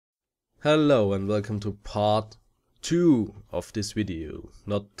Hello and welcome to part 2 of this video,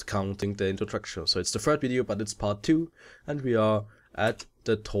 not counting the introduction. So it's the third video, but it's part 2, and we are at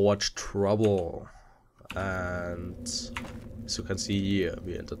the torch trouble. And as you can see here,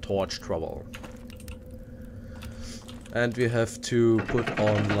 we're in the torch trouble. And we have to put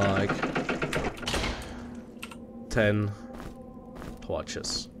on like 10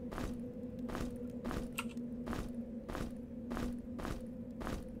 torches.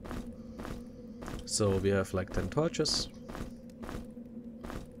 So we have like 10 torches.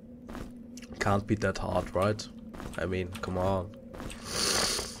 Can't be that hard, right? I mean, come on.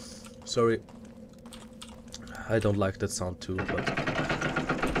 Sorry. I don't like that sound too, but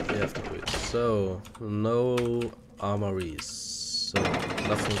we have to do it. So, no armories. So,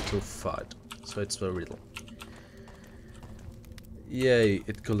 nothing to fight. So it's the riddle. Yay,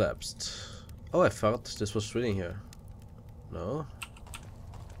 it collapsed. Oh, I thought this was reading here. No?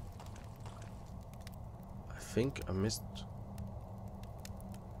 I think I missed.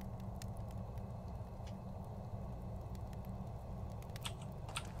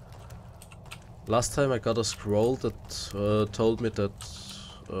 Last time I got a scroll that told me that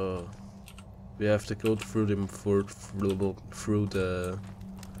we have to go through the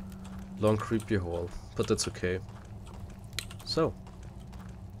long creepy hall, but that's okay. So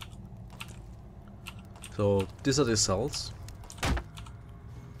these are the cells.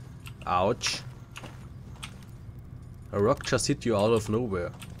 Ouch. A rock just hit you out of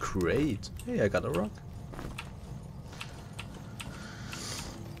nowhere. Great. Hey, I got a rock.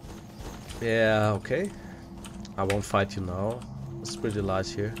 Yeah, okay. I won't fight you now. It's pretty light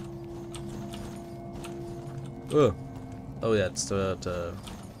here. Oh yeah, it's the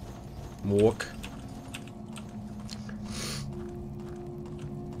morgue.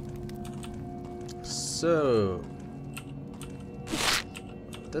 So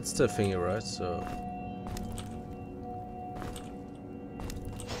that's the thingy, right? So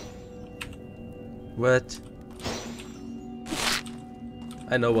what?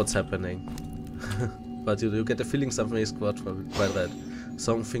 I know what's happening. But you get the feeling something is quite right.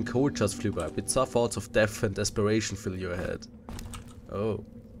 Something cold just flew by. Bizarre thoughts of death and desperation fill your head. Oh.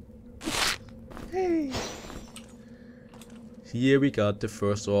 Hey. Here we got the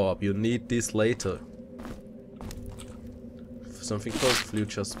first orb. You need this later. Something cold flew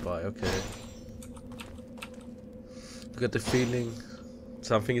just by. Okay. You get the feeling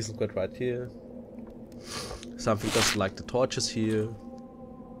something isn't quite right here. Something doesn't like the torches here.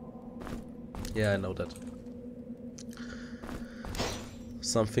 Yeah, I know that.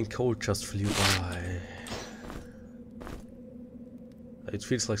 Something cold just flew by. It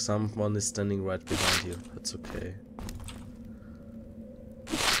feels like someone is standing right behind you. That's okay.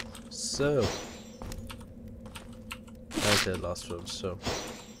 So, and the last room. So,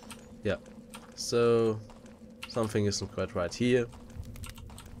 yeah. So, something isn't quite right here.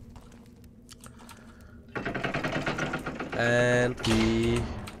 And the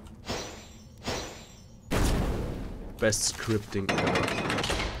best scripting ever.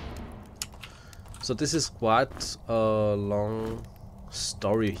 So this is quite a long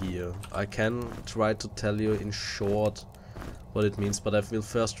story here. I can try to tell you in short what it means, but I will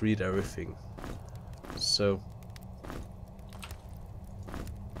first read everything. So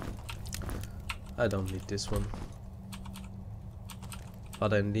I don't need this one.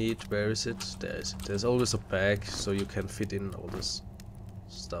 But I need, where is it? There is it. There's always a bag so you can fit in all this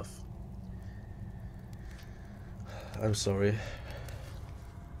stuff. I'm sorry.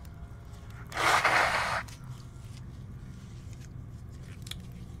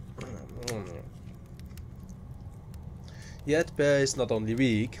 Yet Bear is not only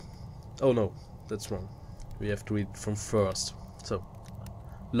weak. Oh no, that's wrong. We have to read from first. So,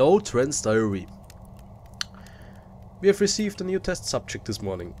 Low Trent's diary. We have received a new test subject this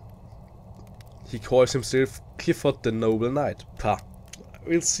morning. He calls himself Clifford the Noble Knight. Pah.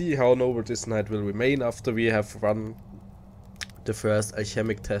 We'll see how noble this knight will remain after we have run the first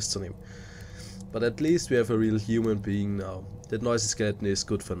alchemic tests on him. But at least we have a real human being now. That noisy skeleton is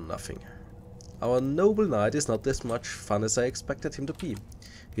good for nothing. Our noble knight is not as much fun as I expected him to be.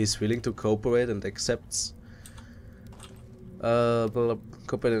 He is willing to cooperate and accepts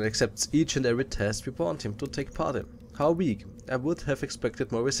each and every test we want him to take part in. How weak. I would have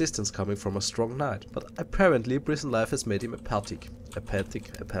expected more resistance coming from a strong knight, but apparently prison life has made him apathic.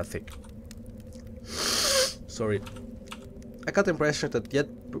 Sorry. I got the impression that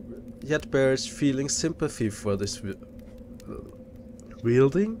yet bears feeling sympathy for this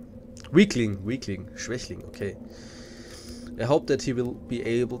weakling, Schwächling, okay. I hope that he will be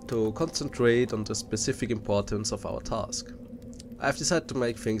able to concentrate on the specific importance of our task. I've decided to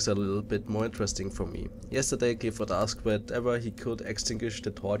make things a little bit more interesting for me. Yesterday Clifford asked whether he could extinguish the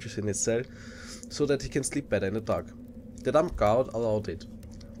torches in his cell so that he can sleep better in the dark. The dumb guard allowed it,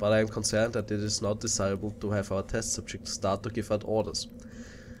 but I am concerned that it is not desirable to have our test subject start to give out orders.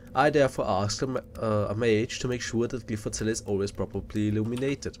 I therefore asked a mage to make sure that Clifford's cell is always properly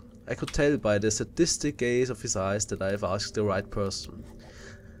illuminated. I could tell by the sadistic gaze of his eyes that I have asked the right person.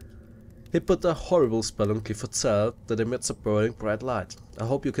 He put a horrible spell on Clifford's cell that emits a burning bright light. I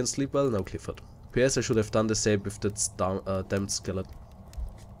hope you can sleep well now, Clifford. P.S. I should have done the same with that damned skeleton.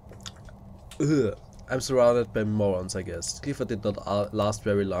 Ugh. I'm surrounded by morons, I guess. Clifford did not last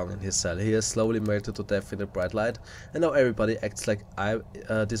very long in his cell. He has slowly melted to death in the bright light, and now everybody acts like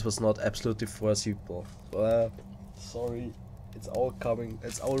this was not absolutely foreseeable. Sorry, it's all coming.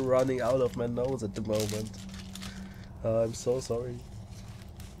 It's all running out of my nose at the moment. I'm so sorry.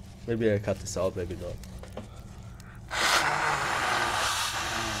 Maybe I cut this out, maybe not.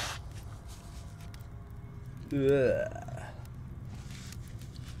 Ugh.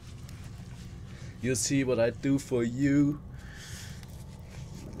 You see what I do for you,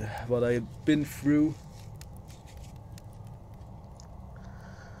 what I've been through.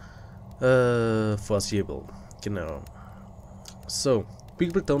 Foreseeable, genau. So,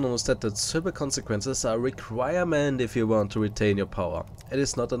 people don't understand that severe consequences are a requirement if you want to retain your power. It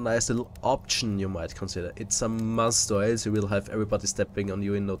is not a nice little option you might consider, it's a must, or else you will have everybody stepping on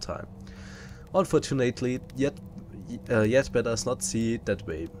you in no time. Unfortunately, Yetbe does not see it that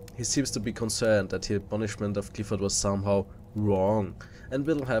way. He seems to be concerned that the punishment of Clifford was somehow wrong and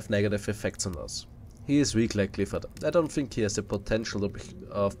will have negative effects on us. He is weak like Clifford. I don't think he has the potential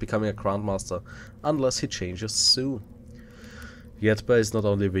of becoming a Grandmaster unless he changes soon. Yetbe is not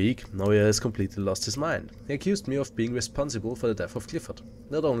only weak, now he has completely lost his mind. He accused me of being responsible for the death of Clifford.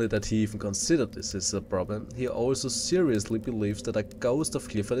 Not only that he even considered this is a problem, he also seriously believes that a ghost of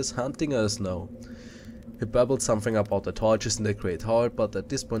Clifford is hunting us now. He babbled something about the torches in the Great Hall, but at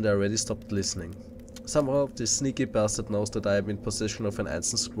this point I already stopped listening. Somehow this sneaky bastard knows that I am in possession of an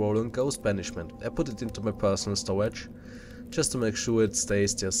ancient scroll on ghost banishment. I put it into my personal storage, just to make sure it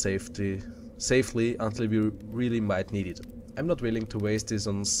stays there safely until we really might need it. I'm not willing to waste this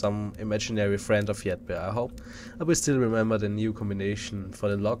on some imaginary friend of Yetbe. I hope I will still remember the new combination for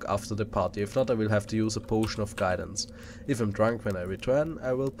the lock after the party. If not, I will have to use a potion of guidance. If I'm drunk when I return,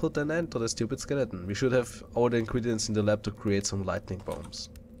 I will put an end to the stupid skeleton. We should have all the ingredients in the lab to create some lightning bombs.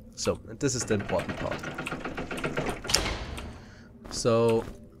 So, and this is the important part. So,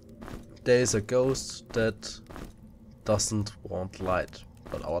 there is a ghost that doesn't want light,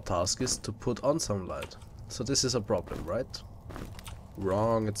 but our task is to put on some light. So this is a problem, right?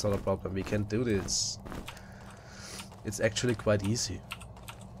 Wrong, it's not a problem, we can do this. It's actually quite easy,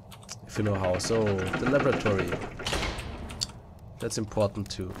 if you know how. So, the laboratory, that's important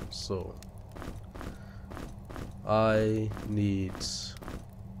too. So, I need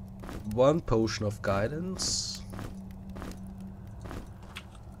one potion of guidance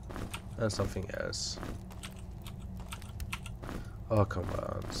and something else. Oh, come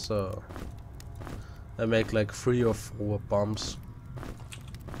on. So I make like 3 or 4 bombs.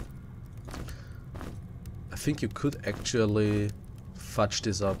 I think you could actually fudge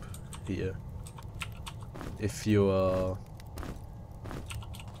this up here if you are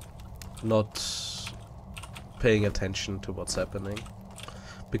not paying attention to what's happening,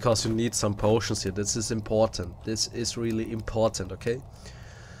 because you need some potions here. This is important. This is really important, okay?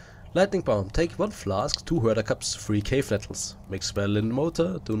 Lightning bomb. Take 1 flask, 2 herder cups, 3 cave nettles. Make spell in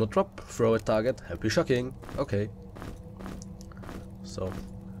motor, do not drop, throw at target, happy shocking. Okay. So,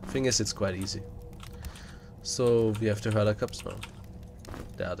 thing is, it's quite easy. So, we have the herder cups now.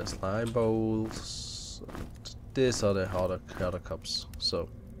 There are the slime bowls. These are the herder cups. So,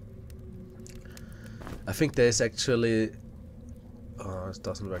 I think there is actually... Oh, it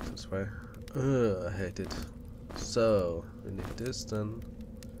doesn't work this way. I hate it. So, we need this then.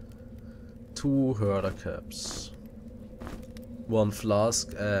 2 herder caps, 1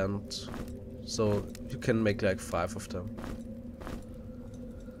 flask, and so you can make like 5 of them.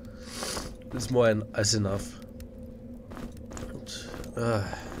 It's more as enough. I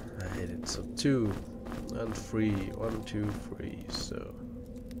hate it. So 2 and 3, 1, 2, 3. So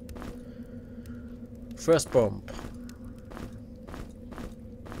first bomb.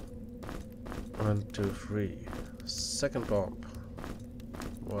 1, 2, 3. Second bomb.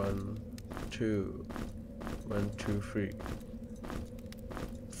 1, 2, 1, 2, 3.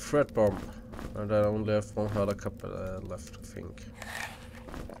 Third bomb, and I only have 1 herder cup left, I think.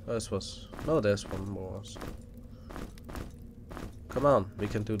 This was... no, there's 1 more. So. Come on, we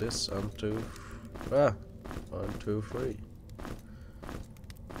can do this. 1, 2... 1, 2, 3.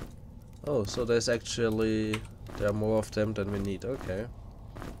 Oh, so there are more of them than we need. Okay.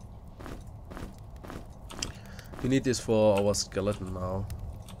 We need this for our skeleton now.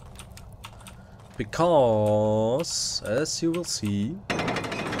 Because, as you will see,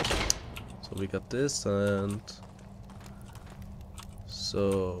 so we got this, and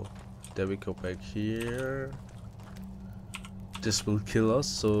so there we go back here. This will kill us.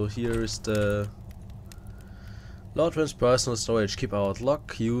 So here is the Lord Wond's personal storage. Keep out.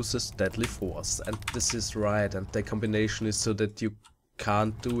 Lock uses deadly force, and this is right. And the combination is so that you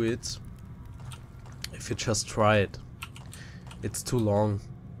can't do it if you just try it. It's too long.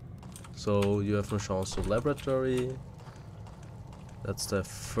 So you have no chance. So laboratory. That's the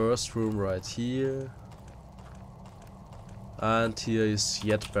first room right here. And here is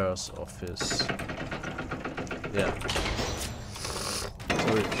Yetbear's office. Yeah.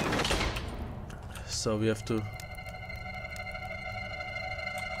 Sorry. So we have to...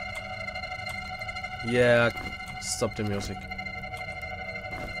 Yeah, stop the music.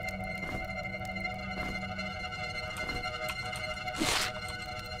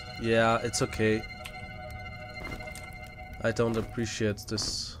 Yeah, it's okay. I don't appreciate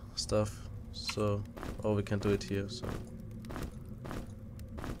this stuff, so... Oh, we can do it here, so...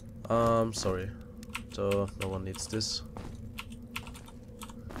 sorry. So, no one needs this.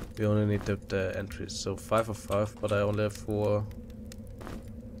 We only need the entries, so 5 of 5, but I only have 4.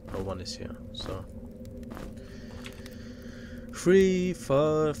 No one is here, so... 3,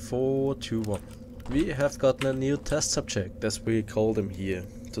 5, 4, 2, 1. We have gotten a new test subject, as we called him here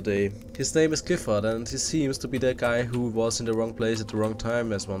today. His name is Clifford, and he seems to be the guy who was in the wrong place at the wrong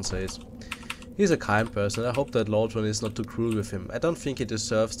time, as one says. He's a kind person. I hope that Lord Wond is not too cruel with him. I don't think he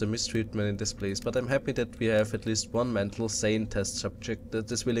deserves the mistreatment in this place, but I'm happy that we have at least one mental sane test subject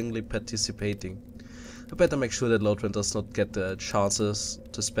that is willingly participating. I better make sure that Lord Wond does not get the chances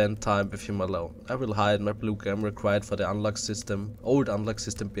to spend time with him alone. I will hide my blue gem required for the old unlock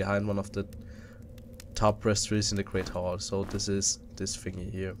system behind one of the top recipes in the Great Hall. So this is this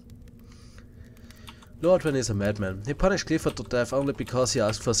thingy here. Lord Wond is a madman. He punished Clifford to death only because he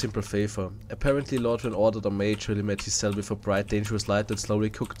asked for a simple favor. Apparently Lord Wond ordered a mage to illuminate his cell with a bright dangerous light that slowly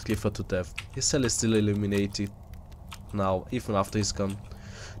cooked Clifford to death. His cell is still illuminated now, even after he's gone.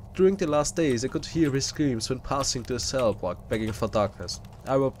 During the last days I could hear his screams when passing the cell block, begging for darkness.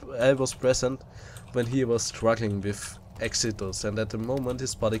 I was present when he was struggling with Exodus, and at the moment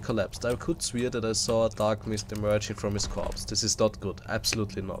his body collapsed. I could swear that I saw a dark mist emerging from his corpse. This is not good.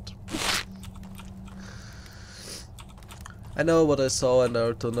 Absolutely not. I know what I saw, and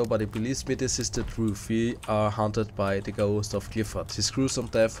although nobody believes me, this is the truth. We are haunted by the ghost of Clifford. His gruesome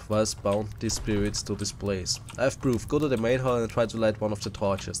death was bound these spirits to this place. I have proof. Go to the main hall and try to light one of the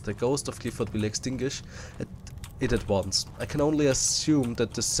torches. The ghost of Clifford will extinguish it at once. I can only assume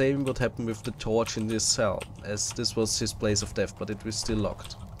that the same would happen with the torch in this cell, as this was his place of death, but it was still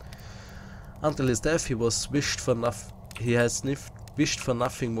locked. Until his death he wished for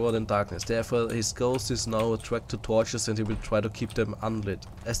nothing more than darkness. Therefore his ghost is now attracted to torches, and he will try to keep them unlit.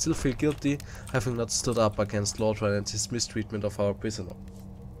 I still feel guilty having not stood up against Lord Wond and his mistreatment of our prisoner.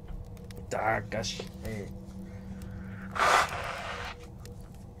 Gosh.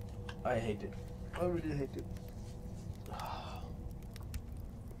 I hate it. I really hate it.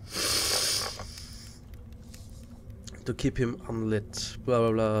 To keep him unlit.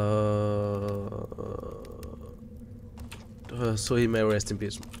 Blah blah blah. So he may rest in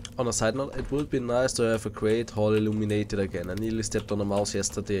peace. On a side note, it would be nice to have a great hall illuminated again. I nearly stepped on a mouse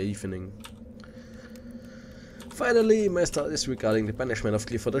yesterday evening. Finally, my studies regarding the banishment of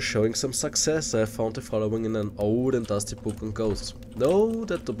Clifford are showing some success. I found the following in an old and dusty book on ghosts. Know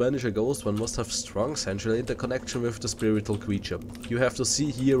that to banish a ghost one must have strong sensual interconnection with the spiritual creature. You have to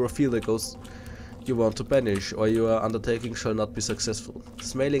see, hear or feel the ghost you want to banish, or your undertaking shall not be successful.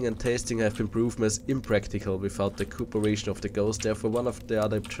 Smelling and tasting have been proven as impractical without the cooperation of the ghost, therefore one of the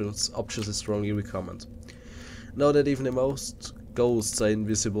other options is strongly recommended. Know that even the most ghosts are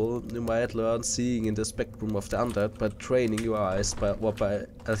invisible. You might learn seeing in the spectrum of the undead by training your eyes or by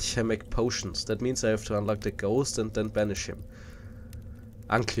alchemic potions. That means I have to unlock the ghost and then banish him.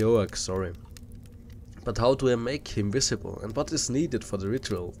 Unclear, sorry. But how do I make him visible, and what is needed for the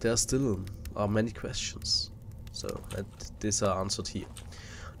ritual? There still are many questions. So, these are answered here.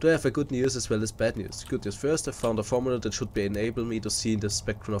 Do I have a good news as well as bad news? Good news first, I found a formula that should enable me to see in the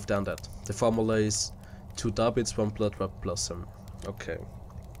spectrum of the undead. The formula is 2 Davids, 1 Bloodrub Blossom. Okay.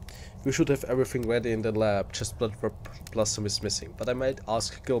 We should have everything ready in the lab, just Bloodrub Blossom is missing. But I might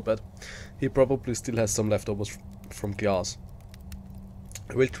ask Gilbert, he probably still has some leftovers from glass.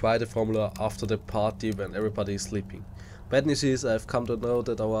 I will try the formula after the party when everybody is sleeping. Bad news is I've come to know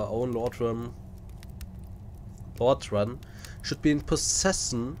that our own Lord Run should be in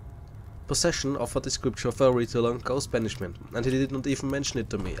possession of a description of a ritual on ghost banishment, and he did not even mention it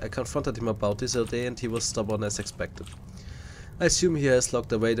to me. I confronted him about this other day and he was stubborn as expected. I assume he has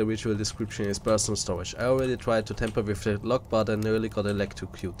locked away the ritual description in his personal storage. I already tried to tamper with the lock, but I nearly got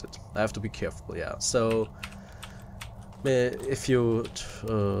electrocuted. I have to be careful, yeah. So, if you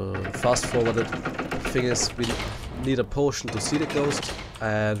fast forward it, the thing is, we need a potion to see the ghost,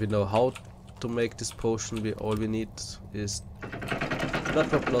 and we know how to make this potion. All we need is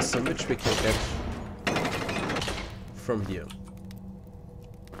Wagner blossom, which we can get from here.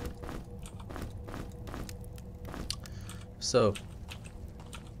 So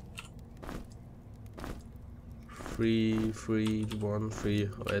 3, 3, 1, 3,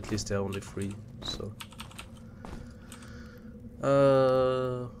 or at least there are only 3.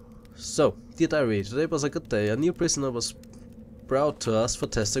 So, dear diary, today was a good day. A new prisoner was brought to us for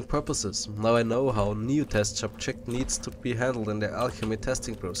testing purposes. Now I know how new test subject needs to be handled in the alchemy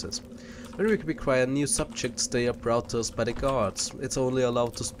testing process. When we require new subjects, they are brought to us by the guards. It's only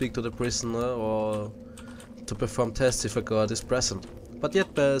allowed to speak to the prisoner or to perform tests if a guard is present. But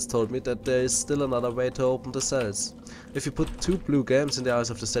yet Bear has told me that there is still another way to open the cells. If you put 2 blue gems in the eyes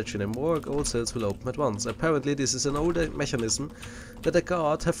of the statue anymore, gold cells will open at once. Apparently this is an old mechanism that the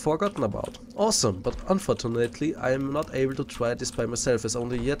guard have forgotten about. Awesome, but unfortunately I am not able to try this by myself, as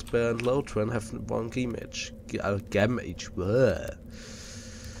only Yetbear and Lotran have 1 gem each.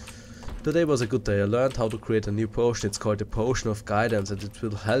 Today was a good day. I learned how to create a new potion. It's called the Potion of Guidance, and it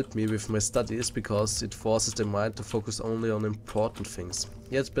will help me with my studies because it forces the mind to focus only on important things.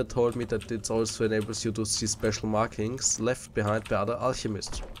 Yetbear told me that it also enables you to see special markings left behind by other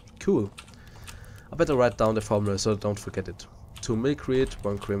alchemists. Cool. I better write down the formula so I don't forget it. 2 milkweed,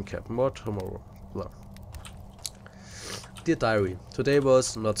 1 cream cap. More tomorrow. Blah. Dear diary, today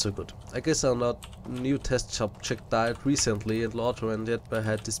was not so good. I guess our new test subject died recently and Lotran and Yetbear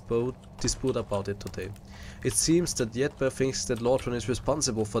had dispute about it today. It seems that Yetbear thinks that Lotran is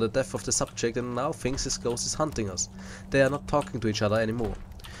responsible for the death of the subject and now thinks his ghost is hunting us. They are not talking to each other anymore.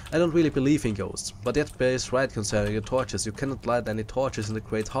 I don't really believe in ghosts, but Yetbear is right concerning the torches. You cannot light any torches in the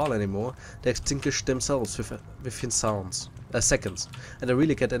Great Hall anymore. They extinguish themselves within seconds, and I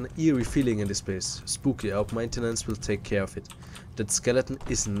really get an eerie feeling in this place. Spooky. Our maintenance will take care of it. That skeleton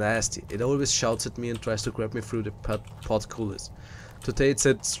is nasty. It always shouts at me and tries to grab me through the portcullis. Today it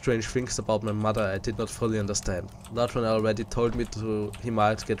said strange things about my mother I did not fully understand. Lotran already told me he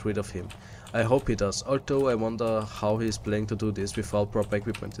might get rid of him. I hope he does, although I wonder how he is planning to do this without proper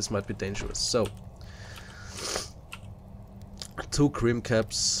equipment. This might be dangerous. So, 2 cream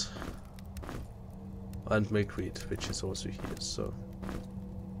caps and milkweed, which is also here. So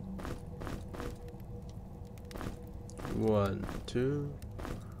 1, 2.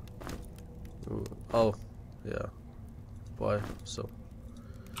 Oh, yeah. Boy, so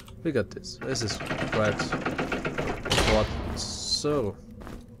we got this. This is quite important. So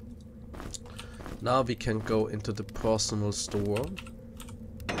now we can go into the personal store.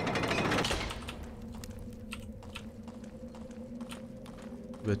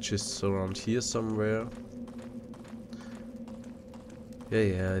 Which is around here somewhere.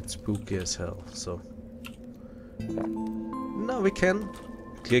 Yeah, it's spooky as hell. So now we can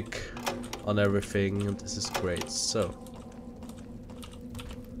click on everything, and this is great. So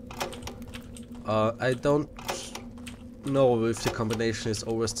I don't know if the combination is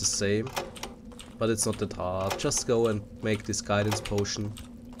always the same, but it's not that hard. Just go and make this guidance potion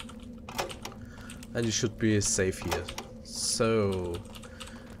and you should be safe here. So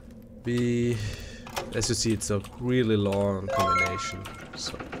as you see, it's a really long combination.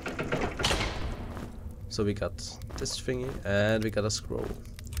 So we got this thingy and we got a scroll.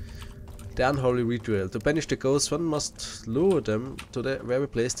 The unholy ritual. To banish the ghosts, one must lure them to the very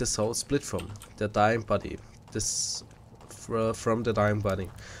place their soul split from, their dying body. From the dying body.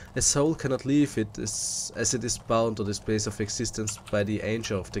 A soul cannot leave it as it is bound to this place of existence by the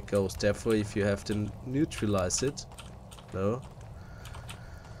anger of the ghost. Therefore, if you have to neutralize it,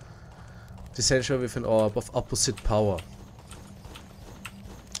 essentially with an orb of opposite power.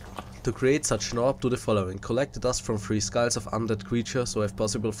 To create such an orb, do the following. Collect the dust from 3 skulls of undead creatures, or if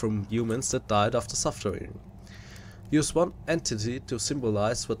possible from humans that died after suffering. Use 1 entity to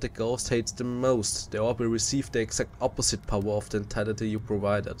symbolize what the ghost hates the most. The orb will receive the exact opposite power of the entity you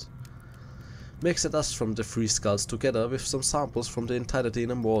provided. Mix the dust from the 3 skulls together with some samples from the entity in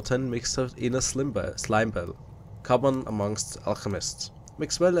a mortar and mix it in a slime bell, common amongst alchemists.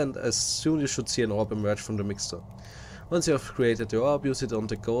 Mix well and as soon you should see an orb emerge from the mixture. Once you have created your orb, use it on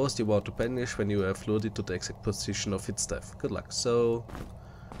the ghost you want to banish when you have lured it to the exact position of its death. Good luck. So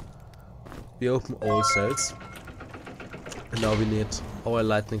we open all cells. And now we need our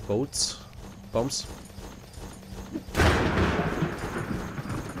lightning bombs.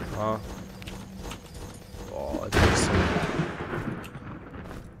 Oh, it looks so.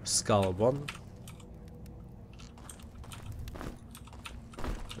 Skull 1.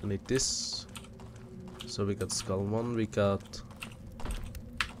 I need this. So we got skull 1, we got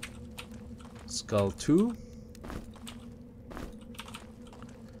skull 2.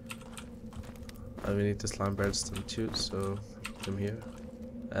 And we need the slime bellstone too, so put them here.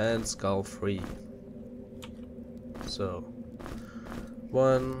 And skull 3. So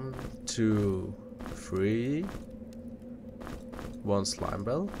 1, 2, 3. 1 slime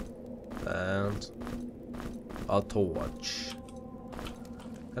bell. And a torch.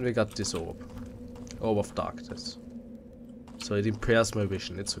 And we got this orb. Orb of darkness. So it impairs my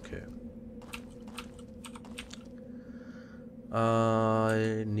vision, it's okay.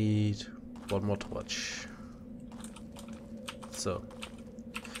 I need 1 more torch. So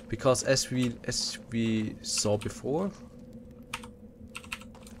because as we saw before,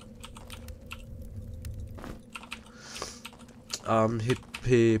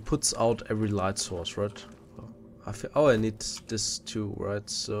 he puts out every light source, right? Oh, I need this too, right?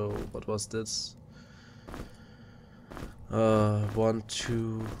 So what was this? 1,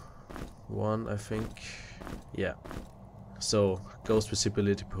 2, 1, I think. Yeah. So ghost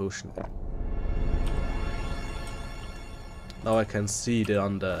visibility potion. Now I can see the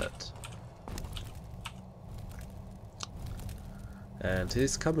undead. And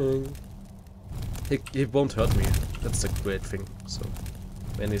he's coming. He won't hurt me. That's a great thing. So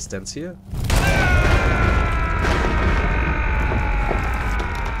when he stands here.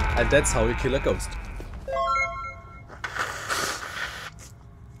 And that's how you kill a ghost.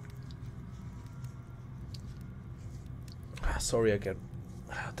 Sorry again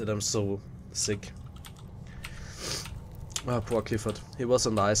that I'm so sick. Poor Clifford. He was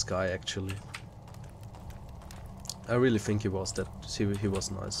a nice guy actually. I really think he was that. He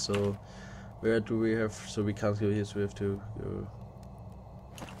was nice. So where do we have? So we can't go here. So we have to go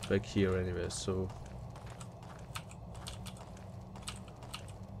back here anyway. So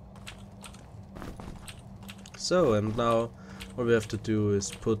and now what we have to do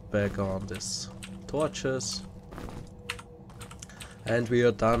is put back on this torches. And we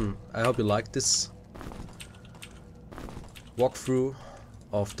are done. I hope you liked this walkthrough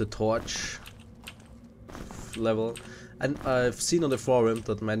of the torch level. And I've seen on the forum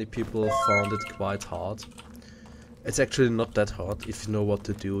that many people found it quite hard. It's actually not that hard if you know what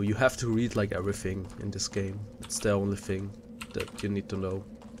to do. You have to read like everything in this game. It's the only thing that you need to know.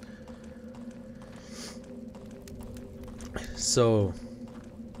 So,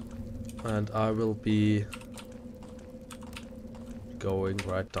 and I will be going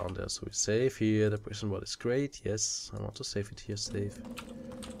right down there. So we save here. The prison wall is great. Yes, I want to save it here. Save.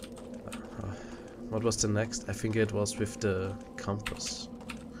 What was the next? I think it was with the compass.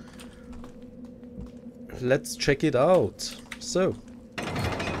 Let's check it out. So,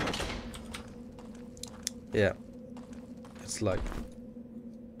 yeah, it's like,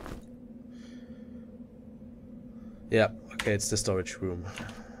 yeah, okay, it's the storage room,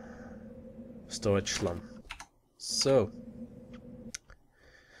 storage slum. So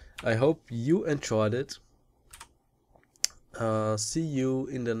I hope you enjoyed it. See you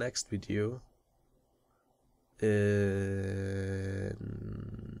in the next video.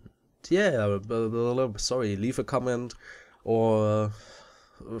 Yeah, sorry, leave a comment or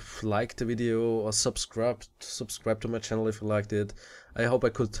like the video or subscribe to my channel if you liked it. I hope I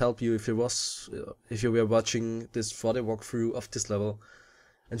could help you if you were watching this for the walkthrough of this level,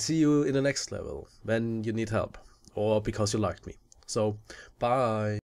 and see you in the next level when you need help or because you liked me. So bye.